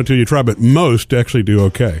never know till you try, but most actually do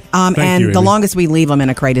okay. And Thank you, the Amy. longest we leave them in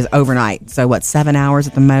a crate is overnight. So 7 hours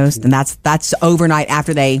at the most, and that's overnight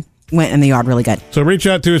after they went in the yard really good. So reach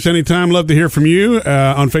out to us anytime. Love to hear from you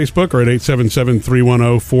on Facebook or at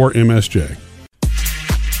 877-310-4MSJ.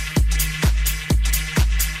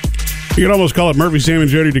 You can almost call it Murphy, Sam, and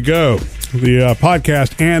Jody to go. The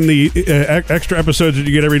podcast and the extra episodes that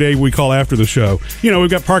you get every day we call after the show. We've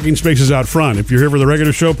got parking spaces out front. If you're here for the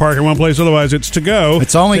regular show, park in one place. Otherwise, it's to go.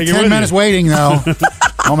 It's only Take it 10 with minutes you. waiting, though.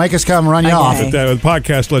 Don't make us come run you off. But the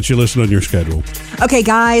podcast lets you listen on your schedule. Okay,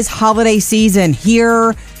 guys, holiday season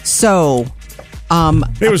here. So,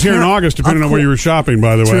 It was here in August, depending on where you were shopping,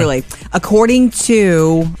 by the way. truly, according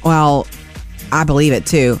to, I believe it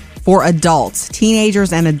too. For adults,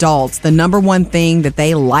 teenagers and adults, the number one thing that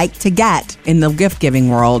they like to get in the gift-giving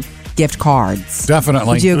world, gift cards. Definitely.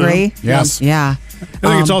 Would you agree? Yes. Yeah. I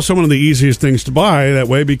think it's also one of the easiest things to buy that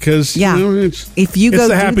way because it's if you it's go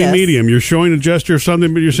the do happy this- medium. You're showing a gesture of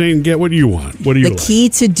something, but you're saying get what you want. What do you The like? key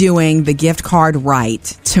to doing the gift card right,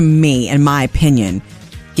 to me, in my opinion,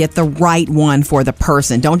 get the right one for the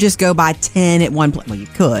person. Don't just go buy 10 at one place. Well, you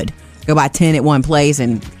could go buy 10 at one place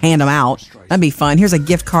and hand them out. That'd be fun. Here's a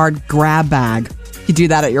gift card grab bag. You do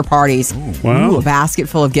that at your parties. Wow. Ooh, a basket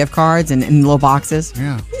full of gift cards and little boxes.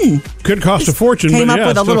 Yeah. Could cost a fortune. Came but up yeah,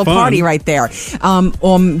 with a still little fun. party right there.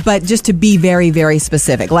 But just to be very, very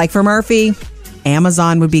specific, like for Murphy,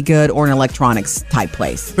 Amazon would be good, or an electronics type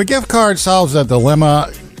place. The gift card solves that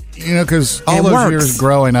dilemma, because all It those works. years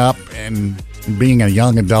growing up and being a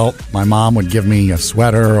young adult, my mom would give me a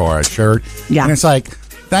sweater or a shirt. Yeah. And it's like,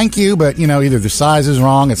 thank you, but, either the size is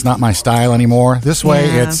wrong, it's not my style anymore. This way,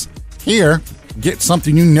 Yeah. it's here, get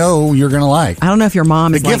something you're going to like. I don't know if your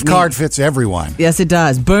mom The is gift like me. card fits everyone. Yes, it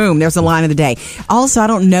does. Boom. There's the line of the day. Also, I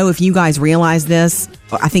don't know if you guys realize this.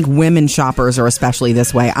 I think women shoppers are especially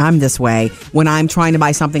this way. I'm this way. When I'm trying to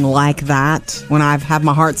buy something like that, when I have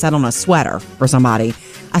my heart set on a sweater for somebody,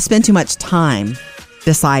 I spend too much time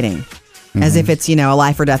deciding. As if it's, a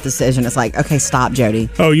life or death decision. It's like, okay, stop, Jody.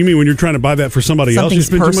 Oh, you mean when you're trying to buy that for somebody else? You Something's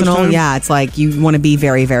spend too much personal. time? Yeah, it's like you want to be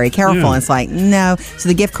very, very careful. Yeah. And it's like, no. So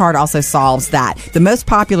the gift card also solves that. The most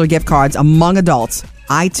popular gift cards among adults,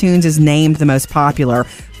 iTunes is named the most popular,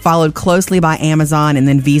 followed closely by Amazon and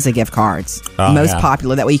then Visa gift cards. Oh, most yeah.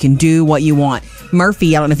 popular. That way you can do what you want.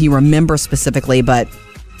 Murphy, I don't know if you remember specifically, but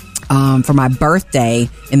for my birthday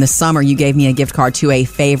in the summer, you gave me a gift card to a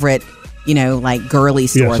favorite like girly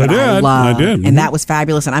store Yes, that I did. I love. I did. And that was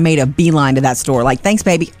fabulous. And I made a beeline to that store. Like, thanks,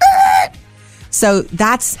 baby. So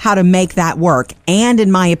that's how to make that work. And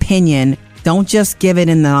in my opinion, don't just give it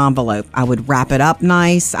in the envelope. I would wrap it up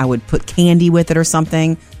nice. I would put candy with it or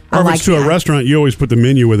something. Or if it's to a restaurant, you always put the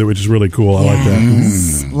menu with it, which is really cool. I like that.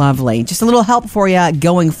 Yes. Lovely. Just a little help for you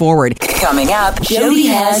going forward. Coming up, Jody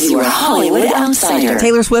has your Hollywood Outsider.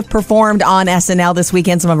 Taylor Swift performed on SNL this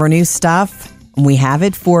weekend, some of her new stuff. We have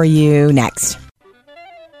it for you next.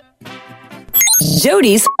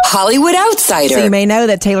 Jody's Hollywood Outsider. So you may know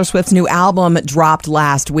that Taylor Swift's new album dropped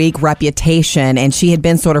last week, Reputation, and she had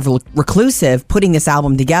been sort of reclusive putting this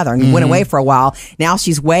album together and went away for a while. Now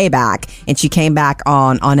she's way back, and she came back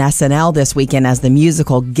on SNL this weekend as the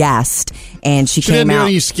musical guest, and she She came didn't do out.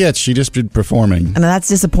 any skits. She just did performing. And that's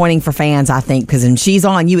disappointing for fans, I think, because when she's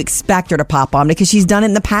on, you expect her to pop on because she's done it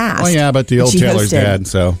in the past. Oh, yeah, but the And old she Taylor's hosted. dead,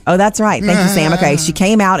 so. Oh, that's right. Thank you, Sam. Okay, she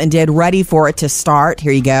came out and did Ready for It to Start.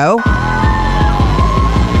 Here you go.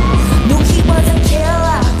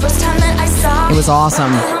 It was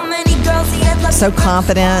awesome. So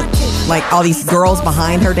confident, like all these girls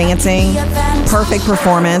behind her dancing. Perfect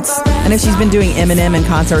performance. I know she's been doing Eminem in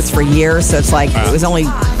concerts for years, so it's like it was only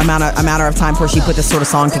a matter of time before she put this sort of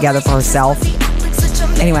song together for herself.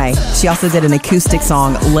 Anyway, she also did an acoustic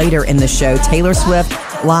song later in the show. Taylor Swift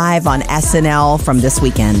live on SNL from this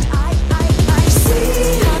weekend.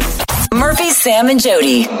 Murphy, Sam, and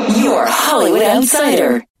Jody, your Hollywood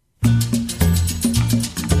Outsider.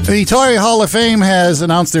 The Toy Hall of Fame has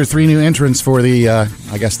announced their 3 new entrants for the,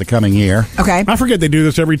 the coming year. Okay. I forget they do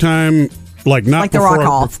this every time, like not Like the Rock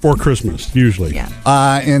Hall. before Christmas, usually. Yeah.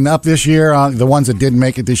 And up this year, the ones that didn't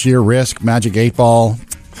make it this year, Risk, Magic 8 Ball,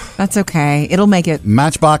 That's okay. It'll make it.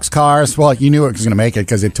 Matchbox Cars. Well, you knew it was going to make it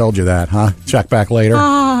because it told you that, huh? Check back later. Hey,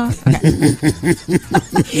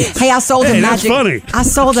 I sold Hey, a that's magic. funny. I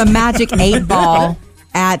sold a Magic 8 Ball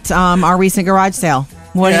at our recent garage sale.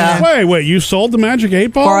 What do you know? Wait, you sold the Magic 8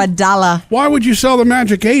 Ball? For $1. Why would you sell the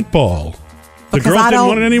Magic 8 Ball? The Because girls I didn't don't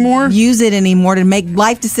want it anymore? use it anymore to make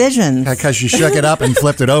life decisions. Because you shook it up and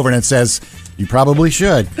flipped it over, and it says, you probably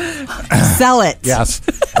should. Sell it. Yes.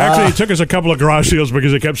 Actually, it took us a couple of garage sales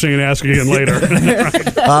because it kept saying ask again later.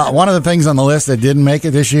 One of the things on the list that didn't make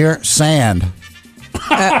it this year, sand.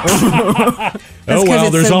 Oh, well,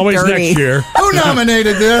 it's there's so always dirty. next year. Who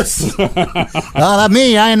nominated this? Not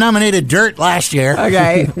me. I nominated Dirt last year.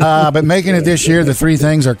 Okay. But making it this year, the 3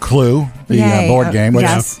 things are Clue, the Yay. board game. Which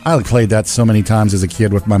Yes. I played that so many times as a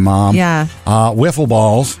kid with my mom. Yeah. Wiffle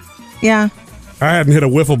balls. Yeah, I hadn't hit a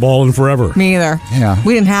wiffle ball in forever. me either. Yeah.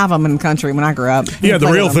 We didn't have them in the country when I grew up. Yeah, the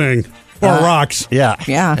Play real with them. thing. Or rocks. Yeah.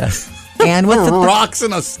 Yeah. And what's the Rocks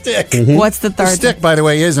and a stick. what's the The third? stick, by the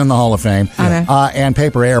way, is in the Hall of Fame. I know. And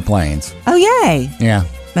paper airplanes. Oh, yay! Yeah.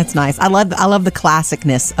 That's nice. I love the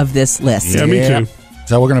classicness of this list. Yeah, me too.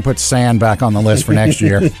 So we're going to put sand back on the list for next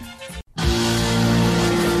year.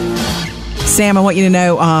 Sam, I want you to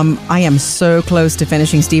know I am so close to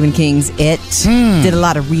finishing Stephen King's It. Did a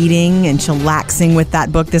lot of reading and chillaxing with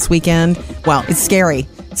that book this weekend. Well, it's scary.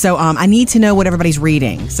 So I need to know what everybody's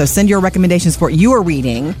reading. So send your recommendations for what you are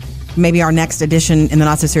reading. Maybe our next edition in the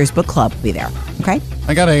Not So Serious Book Club will be there. Okay?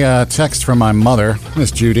 I got a text from my mother,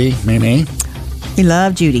 Miss Judy, Mimi. We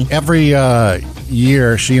love Judy. Every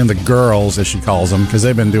year, she and the girls, as she calls them, because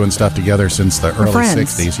they've been doing stuff together since the early friends.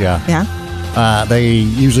 60s, yeah. Yeah. They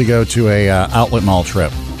usually go to a outlet mall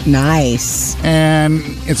trip. Nice. And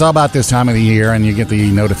it's all about this time of the year, and you get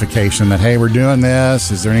the notification that, hey, we're doing this.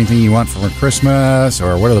 Is there anything you want for Christmas?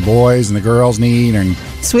 Or what do the boys and the girls need? And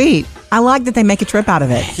sweet. I like that they make a trip out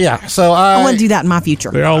of it. Yeah. So I want to do that in my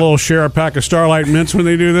future. They all share a pack of Starlight Mints when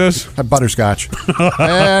they do this? Butterscotch.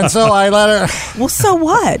 And so I let her... Well, so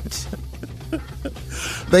what?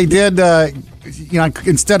 They did...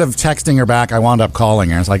 instead of texting her back, I wound up calling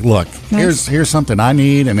her. It's like, look, here's something I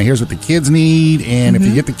need, and here's what the kids need, and if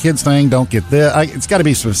you get the kids thing, don't get this. It's got to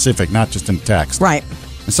be specific, not just in text. Right.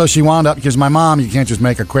 And so she wound up, because my mom, you can't just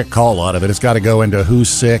make a quick call out of it. It's got to go into who's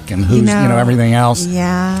sick and who's, everything else.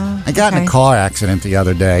 Yeah. I got in a car accident the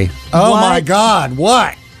other day. Oh, my God,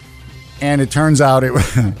 what? And it turns out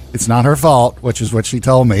it's not her fault, which is what she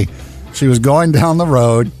told me. She was going down the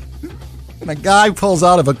road, and a guy pulls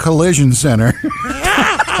out of a collision center.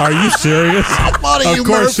 Are you serious? Of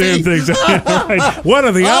course, Sam thinks right. What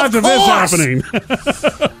are the odds of this happening?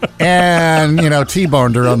 And,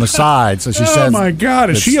 T-boned her on the side. So she said, oh, my God.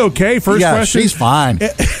 Is she okay? First question. She's fine.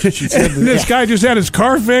 She said, this guy just had his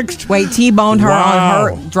car fixed? Wait, T-boned her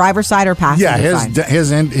on her driver's side or passenger side?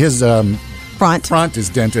 Yeah, his front is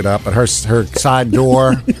dented up, but her side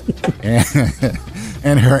door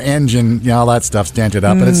and her engine, all that stuff's dented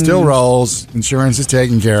up, but it still rolls. Insurance is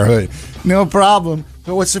taking care of it. No problem.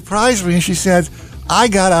 But what surprised me, she said, I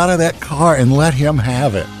got out of that car and let him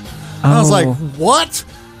have it. I was like, what?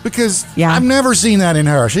 Because I've never seen that in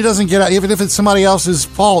her. She doesn't get out, even if it's somebody else's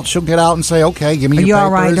fault, she'll get out and say, okay, give me your papers. Are you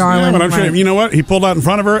all right, darling? Yeah, but I'm sure, you know what? He pulled out in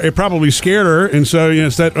front of her. It probably scared her, and so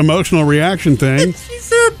it's that emotional reaction thing.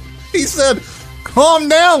 He said, calm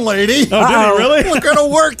down, lady. Oh, did he really? We're going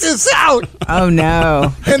to work this out. Oh,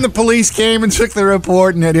 no. And the police came and took the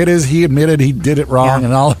report, and he admitted he did it wrong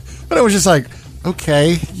and all. But it was just like,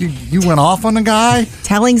 okay, you went off on the guy?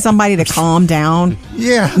 Telling somebody to calm down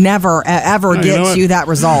never, ever gets you that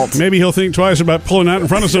result. Maybe he'll think twice about pulling out in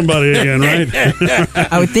front of somebody again, right?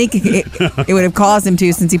 I would think it would have caused him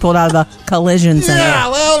to since he pulled out of the collision center. Yeah,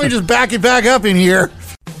 well, let me just back it back up in here.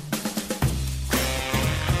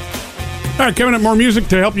 All right, coming up, more music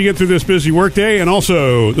to help you get through this busy workday, and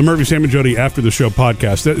also the Murphy, Sam, and Jody After the Show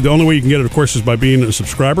podcast. The only way you can get it, of course, is by being a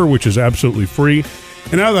subscriber, which is absolutely free.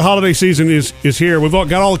 And now the holiday season is here. We've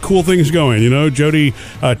got all the cool things going. Jody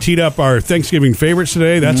teed up our Thanksgiving favorites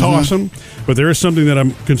today. That's awesome. But there is something that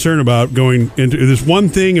I'm concerned about going into. There's one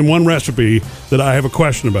thing and one recipe that I have a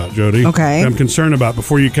question about, Jody. Okay. That I'm concerned about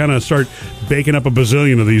before you kind of start baking up a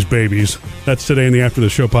bazillion of these babies. That's today in the After the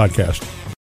Show podcast.